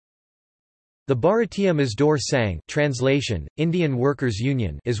The Bharatiya Mazdoor Sangh translation, Indian Workers'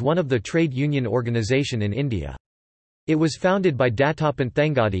 Union is one of the trade union organisation in India. It was founded by Dattopant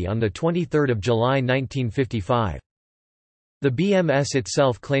Thengadi on 23 July 1955. The BMS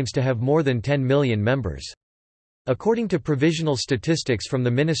itself claims to have more than 10 million members. According to provisional statistics from the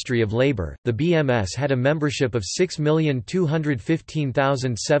Ministry of Labour, the BMS had a membership of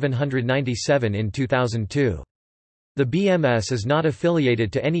 6,215,797 in 2002. The BMS is not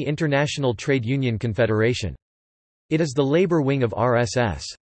affiliated to any international trade union confederation. It is the labour wing of RSS.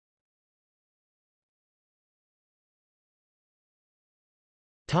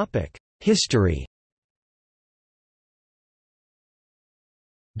 History.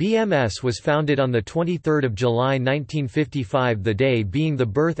 BMS was founded on 23 July 1955, the day being the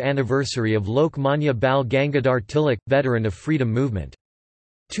birth anniversary of Lokmanya Bal Gangadhar Tilak, veteran of freedom movement.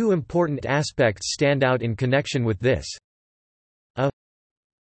 Two important aspects stand out in connection with this.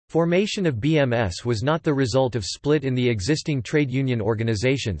 Formation of BMS was not the result of split in the existing trade union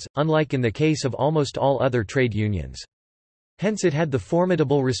organizations, unlike in the case of almost all other trade unions. Hence it had the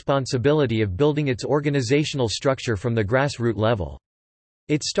formidable responsibility of building its organizational structure from the grassroots level.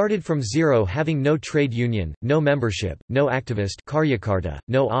 It started from zero, having no trade union, no membership, no activist karyakarta,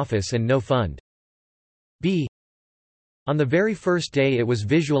 no office and no fund. On the very first day it was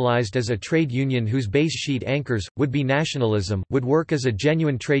visualized as a trade union whose base sheet anchors, would be nationalism, would work as a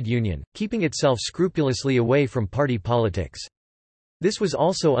genuine trade union, keeping itself scrupulously away from party politics. This was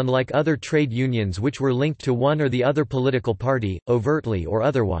also unlike other trade unions which were linked to one or the other political party, overtly or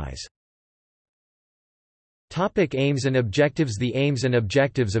otherwise. Aims and objectives. The aims and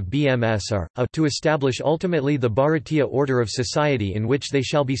objectives of BMS are, to establish ultimately the Bharatiya order of society in which they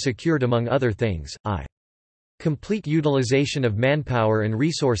shall be secured among other things, complete utilization of manpower and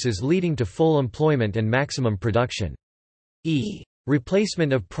resources leading to full employment and maximum production.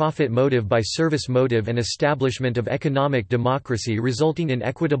 Replacement of profit motive by service motive and establishment of economic democracy resulting in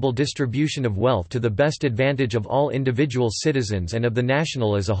equitable distribution of wealth to the best advantage of all individual citizens and of the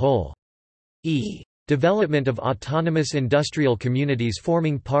national as a whole. Development of autonomous industrial communities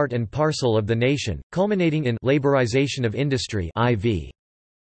forming part and parcel of the nation, culminating in laborization of industry IV.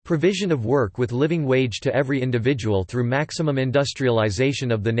 Provision of work with living wage to every individual through maximum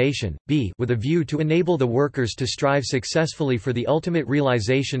industrialization of the nation, with a view to enable the workers to strive successfully for the ultimate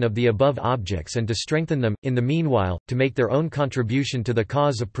realization of the above objects and to strengthen them, in the meanwhile, to make their own contribution to the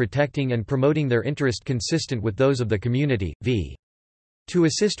cause of protecting and promoting their interest consistent with those of the community, to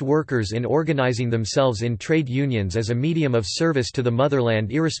assist workers in organizing themselves in trade unions as a medium of service to the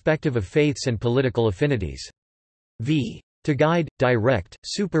motherland irrespective of faiths and political affinities. To guide, direct,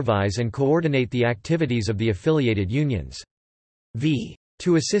 supervise and coordinate the activities of the affiliated unions.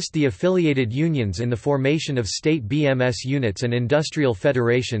 To assist the affiliated unions in the formation of state BMS units and industrial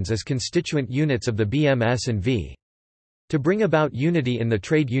federations as constituent units of the BMS and to bring about unity in the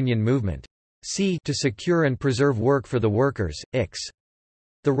trade union movement. To secure and preserve work for the workers,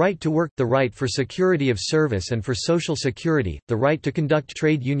 the right to work, the right for security of service and for social security, the right to conduct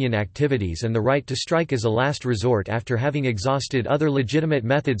trade union activities and the right to strike as a last resort after having exhausted other legitimate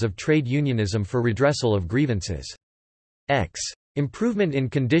methods of trade unionism for redressal of grievances. Improvement in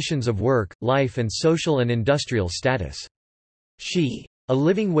conditions of work, life and social and industrial status. A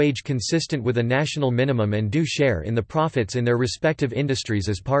living wage consistent with a national minimum and due share in the profits in their respective industries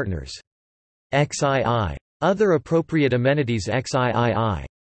as partners. Other appropriate amenities.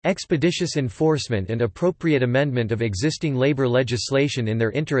 Expeditious enforcement and appropriate amendment of existing labor legislation in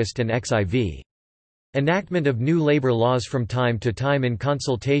their interest and XIV. Enactment of new labor laws from time to time in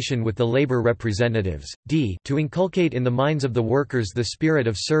consultation with the labor representatives. To inculcate in the minds of the workers the spirit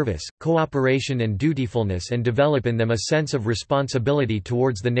of service, cooperation and dutifulness and develop in them a sense of responsibility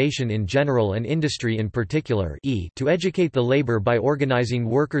towards the nation in general and industry in particular. To educate the labor by organizing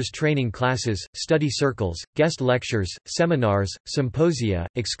workers' training classes, study circles, guest lectures, seminars, symposia,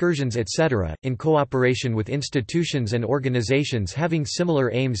 excursions etc., in cooperation with institutions and organizations having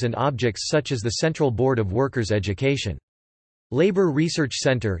similar aims and objects such as the Central Board of Workers' Education, Labor Research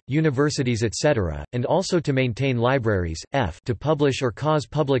Center, universities etc., and also to maintain libraries, to publish or cause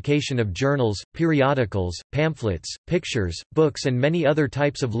publication of journals, periodicals, pamphlets, pictures, books and many other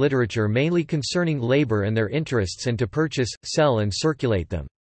types of literature mainly concerning labor and their interests and to purchase, sell and circulate them.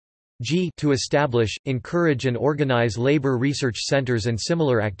 To establish, encourage and organize labor research centers and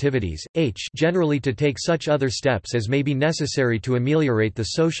similar activities. Generally to take such other steps as may be necessary to ameliorate the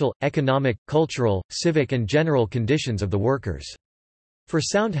social, economic, cultural, civic and general conditions of the workers. For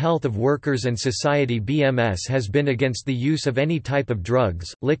sound health of workers and society, BMS has been against the use of any type of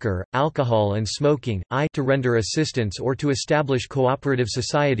drugs, liquor, alcohol and smoking, to render assistance or to establish cooperative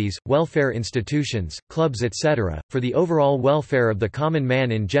societies, welfare institutions, clubs etc., for the overall welfare of the common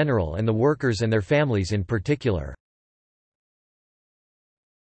man in general and the workers and their families in particular.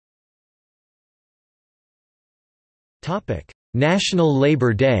 National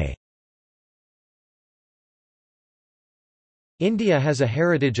Labour Day. India has a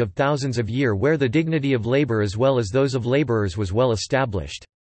heritage of thousands of years where the dignity of labour as well as those of labourers was well established.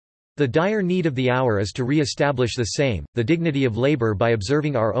 The dire need of the hour is to re-establish the same, the dignity of labour by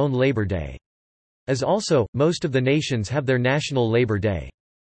observing our own Labour Day. As also, most of the nations have their National Labour Day.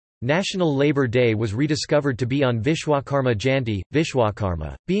 National Labour Day was rediscovered to be on Vishwakarma Jayanti,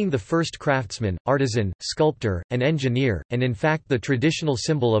 Vishwakarma, being the first craftsman, artisan, sculptor, and engineer, and in fact the traditional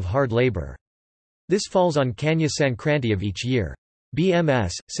symbol of hard labour. This falls on Kanya Sankranti of each year.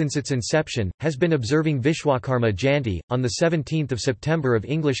 BMS, since its inception, has been observing Vishwakarma Jayanti, on 17 September of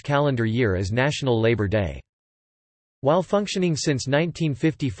English calendar year as National Labour Day. While functioning since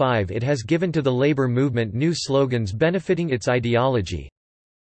 1955, it has given to the labour movement new slogans benefiting its ideology.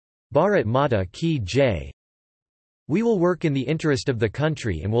 Bharat Mata Ki Jai. We will work in the interest of the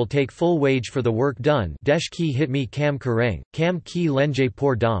country and will take full wage for the work done. Desh ki hitmi kam kareng, kam ki lenje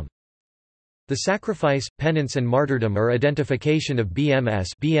pour dam. The sacrifice, penance and martyrdom are identification of BMS.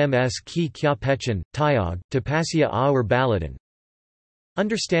 BMS ki kya pechan, tyag, tapasya aur baladan.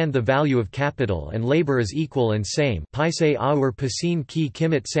 Understand the value of capital and labor is equal and same. Paise aur paseen ki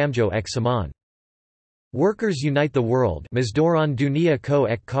kimit samjo ek saman. Workers unite the world. Mazduran dunia ko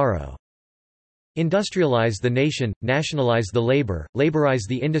ek karo. Industrialize the nation, nationalize the labor, laborize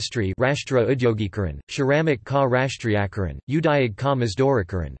the industry. Rashtra udyogikaran, sharamik ka rashtriyakaran, udyog ka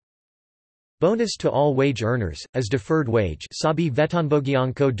mazdorikaran. Bonus to all wage earners, as deferred wage. Sabi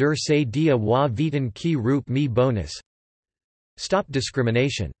vetanbogyanko dur se dia wa vetan ki roop me bonus. Stop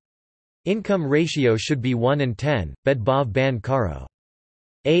discrimination. Income ratio should be 1 and 10, bed bhav ban karo.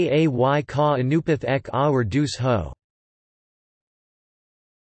 Aay ka anupath ek aur dus ho.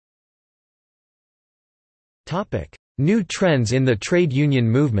 New trends in the trade union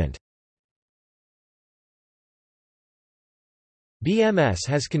movement. BMS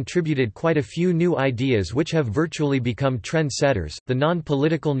has contributed quite a few new ideas which have virtually become trend-setters. The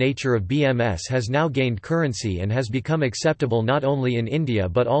non-political nature of BMS has now gained currency and has become acceptable not only in India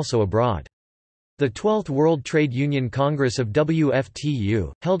but also abroad. The 12th World Trade Union Congress of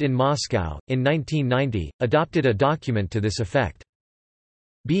WFTU, held in Moscow, in 1990, adopted a document to this effect.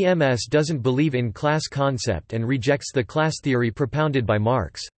 BMS doesn't believe in class concept and rejects the class theory propounded by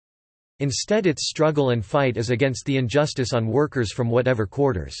Marx. Instead, its struggle and fight is against the injustice on workers from whatever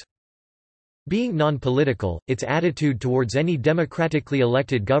quarters. Being non-political, its attitude towards any democratically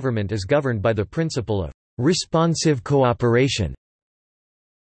elected government is governed by the principle of responsive cooperation.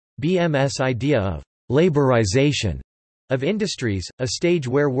 BMS' idea of laborization of industries, a stage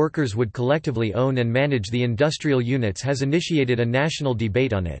where workers would collectively own and manage the industrial units, has initiated a national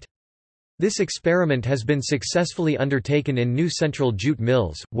debate on it. This experiment has been successfully undertaken in New Central Jute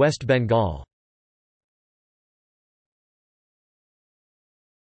Mills, West Bengal.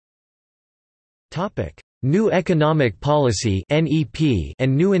 New Economic Policy (NEP)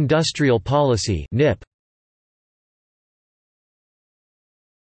 and New Industrial Policy (NIP).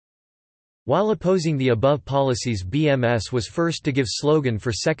 While opposing the above policies, BMS was first to give slogan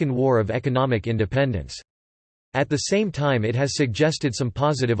for Second War of Economic Independence. At the same time, it has suggested some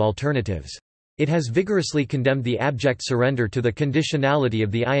positive alternatives. It has vigorously condemned the abject surrender to the conditionality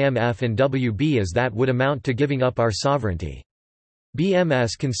of the IMF and WB as that would amount to giving up our sovereignty.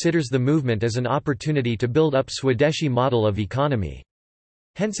 BMS considers the movement as an opportunity to build up Swadeshi model of economy.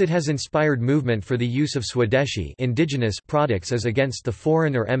 Hence it has inspired movement for the use of Swadeshi indigenous products as against the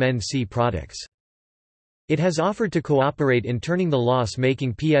foreign or MNC products. It has offered to cooperate in turning the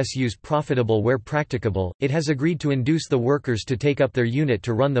loss-making PSUs profitable where practicable. It has agreed to induce the workers to take up their unit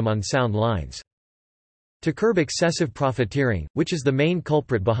to run them on sound lines. To curb excessive profiteering, which is the main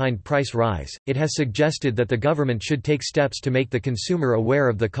culprit behind price rise, it has suggested that the government should take steps to make the consumer aware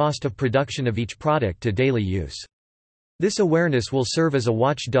of the cost of production of each product to daily use. This awareness will serve as a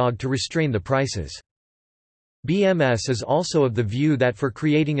watchdog to restrain the prices. BMS is also of the view that for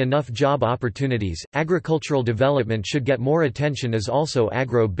creating enough job opportunities, agricultural development should get more attention as also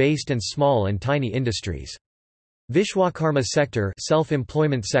agro-based and small and tiny industries. Vishwakarma sector,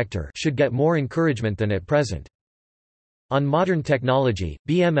 self-employment sector should get more encouragement than at present. On modern technology,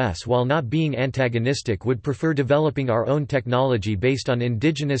 BMS, while not being antagonistic, would prefer developing our own technology based on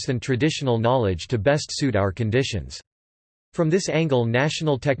indigenous and traditional knowledge to best suit our conditions. From this angle,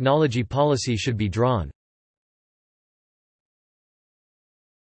 national technology policy should be drawn.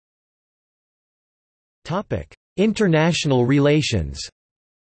 International relations.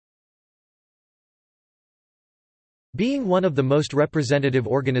 Being one of the most representative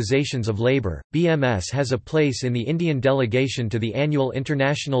organizations of labour, BMS has a place in the Indian delegation to the annual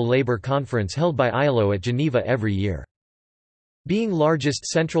International Labour Conference held by ILO at Geneva every year. Being largest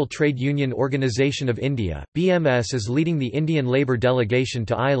central trade union organisation of India, BMS is leading the Indian labour delegation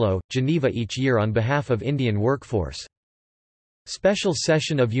to ILO, Geneva each year on behalf of Indian workforce. Special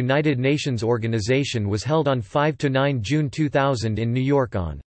session of United Nations Organization was held on 5–9 June 2000 in New York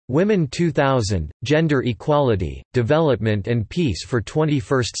on Women 2000, Gender Equality, Development and Peace for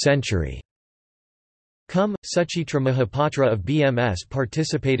 21st Century. Suchitra Mahapatra of BMS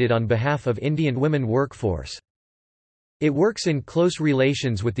participated on behalf of Indian women workforce. It works in close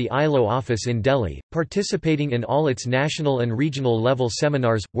relations with the ILO office in Delhi, participating in all its national and regional level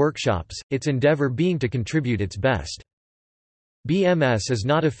seminars, workshops, its endeavour being to contribute its best. BMS is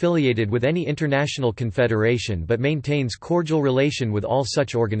not affiliated with any international confederation but maintains cordial relation with all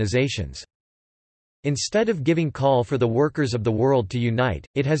such organizations. Instead of giving call for the workers of the world to unite,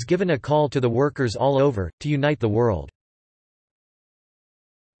 it has given a call to the workers all over, to unite the world.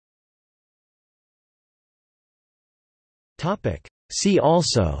 See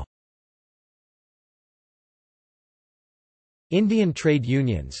also: Indian trade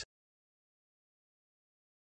unions.